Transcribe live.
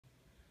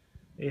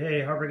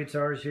Hey, Harper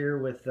Guitars here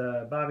with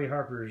Bobby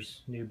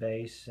Harper's new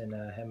bass, and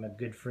have my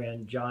good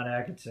friend John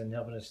Atkinson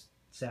helping us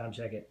sound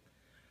check it.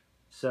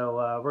 So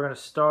we're going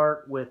to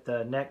start with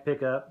the neck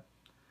pickup.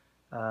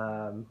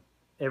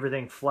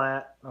 Everything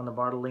flat on the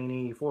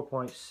Bartolini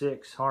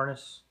 4.6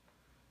 harness,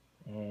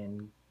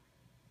 and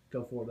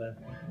go for it, bud.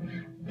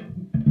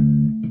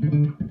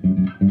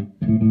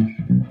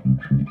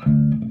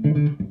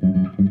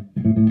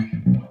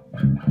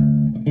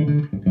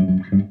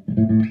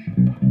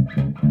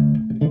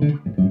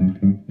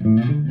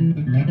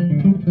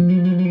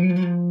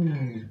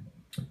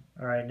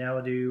 All right, now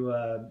we'll do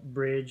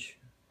bridge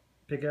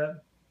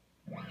pickup.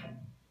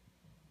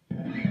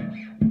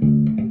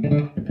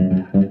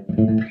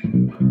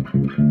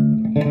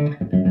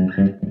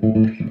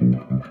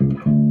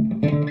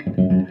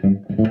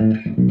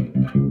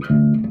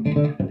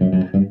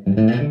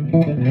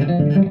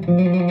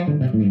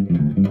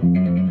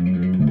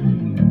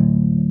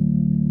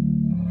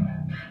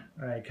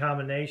 All right,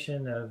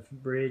 combination of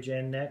bridge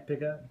and neck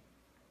pickup.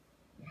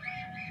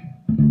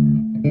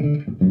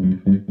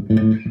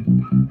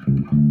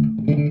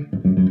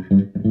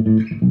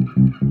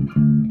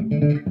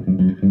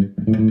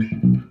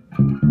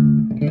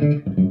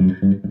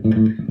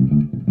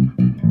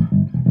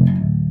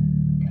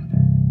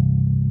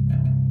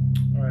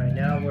 Alright,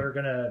 now we're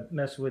going to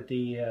mess with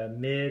the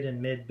mid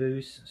and mid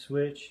boost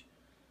switch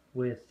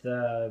with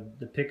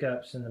the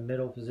pickups in the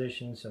middle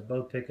position, so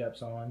both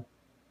pickups on.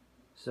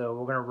 So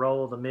we're going to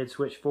roll the mid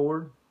switch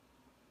forward,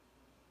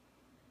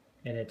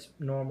 and it's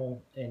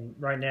normal, and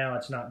right now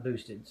it's not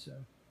boosted, so.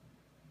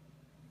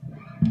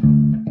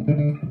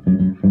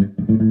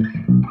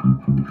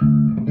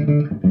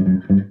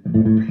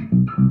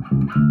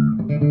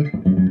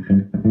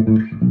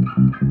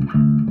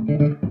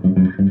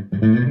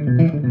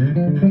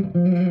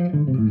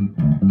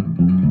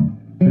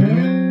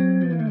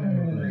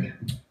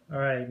 All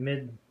right,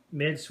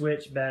 mid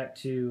switch back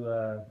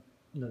to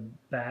the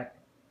back,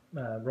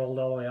 rolled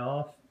all the way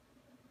off,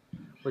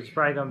 which is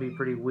probably going to be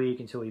pretty weak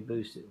until we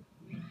boost it.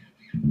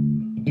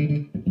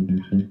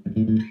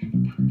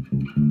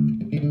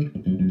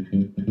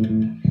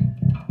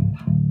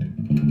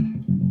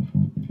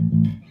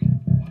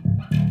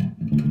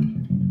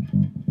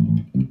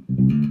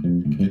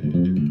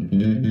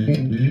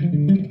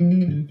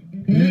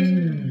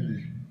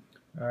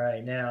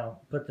 Alright, now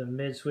put the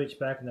mid switch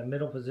back in the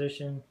middle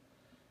position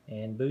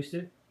and boost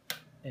it,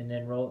 and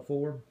then roll it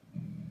forward.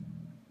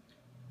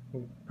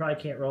 We probably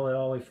can't roll it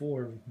all the way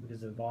forward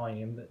because of the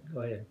volume, but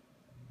go ahead.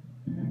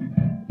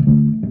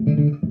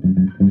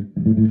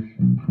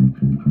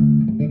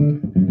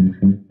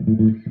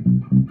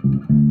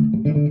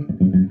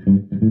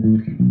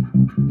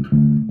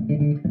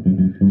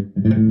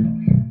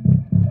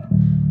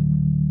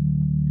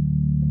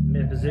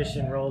 Mid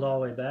position rolled all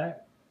the way back.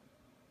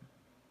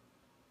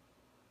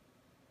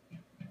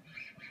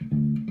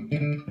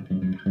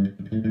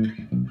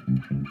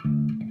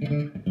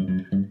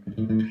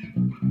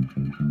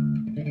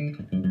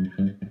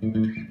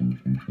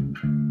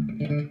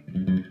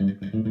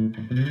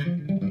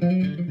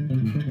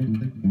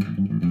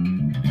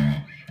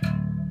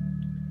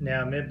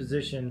 Now mid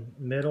position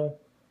middle,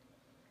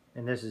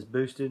 and this is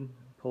boosted,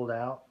 pulled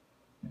out.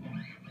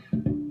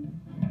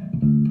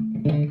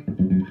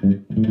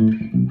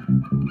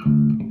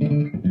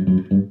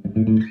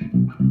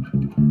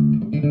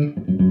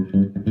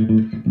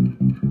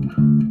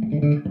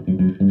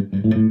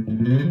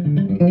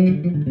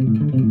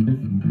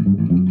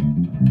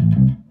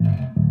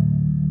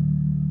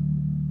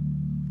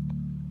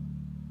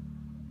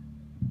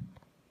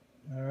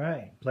 All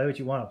right, play what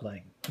you want to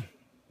play.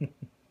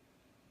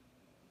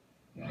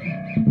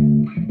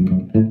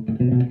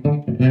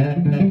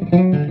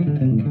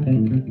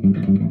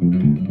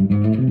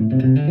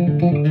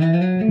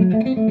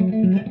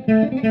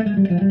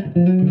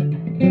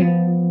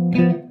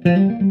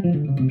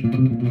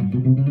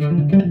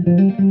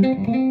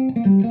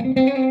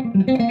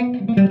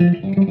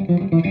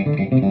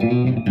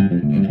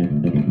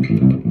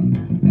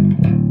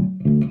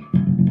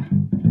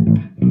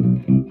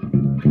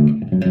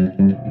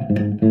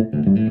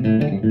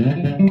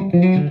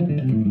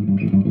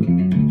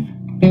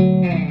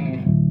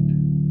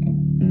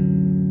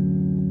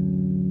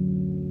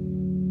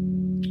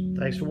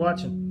 Thanks for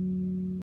watching.